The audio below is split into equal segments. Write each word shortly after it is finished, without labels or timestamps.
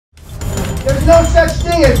no such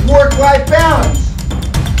thing as work-life balance.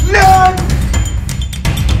 None!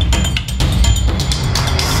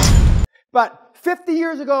 But 50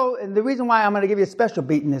 years ago, and the reason why I'm going to give you a special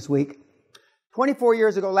beating this week, 24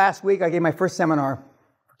 years ago last week, I gave my first seminar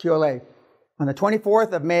for QLA. On the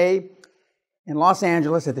 24th of May in Los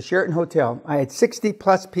Angeles at the Sheraton Hotel, I had 60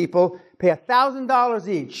 plus people pay $1,000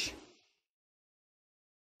 each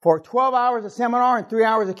for 12 hours of seminar and 3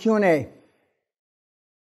 hours of Q&A.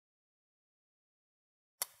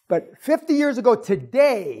 But 50 years ago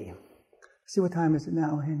today, see what time is it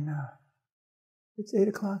now? It's 8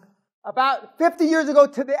 o'clock. About 50 years ago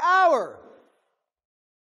to the hour,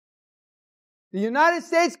 the United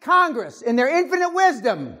States Congress, in their infinite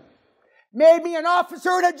wisdom, made me an officer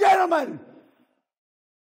and a gentleman.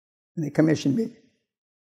 And they commissioned me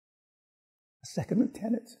a second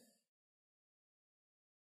lieutenant.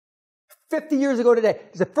 50 years ago today.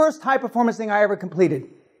 It's the first high-performance thing I ever completed.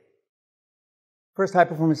 First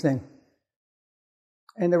high-performance thing.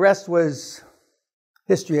 And the rest was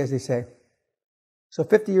history, as they say. So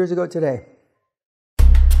 50 years ago today.